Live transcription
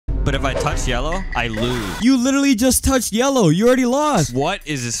but if I touch yellow, I lose. You literally just touched yellow. You already lost. What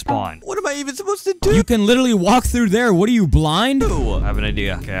is a spawn? What am I even supposed to do? You can literally walk through there. What are you, blind? I have an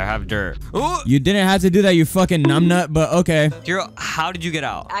idea. Okay, I have dirt. Ooh. You didn't have to do that, you fucking numbnut, but okay. Hero, how did you get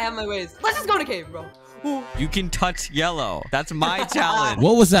out? I have my ways. Let's just go to cave, bro. Ooh. You can touch yellow. That's my challenge.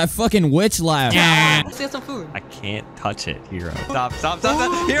 What was that fucking witch laugh? Let's get some food. I can't touch it, Hero. Stop.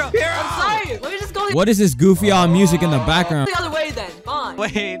 Hero. I'm sorry. Let me just go. What is this goofy music in the background? The other way then. Fine.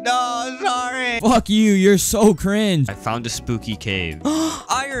 Wait, no, sorry. Fuck you, you're so cringe. I found a spooky cave.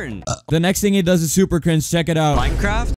 Iron. The next thing he does is super cringe. Check it out. Minecraft?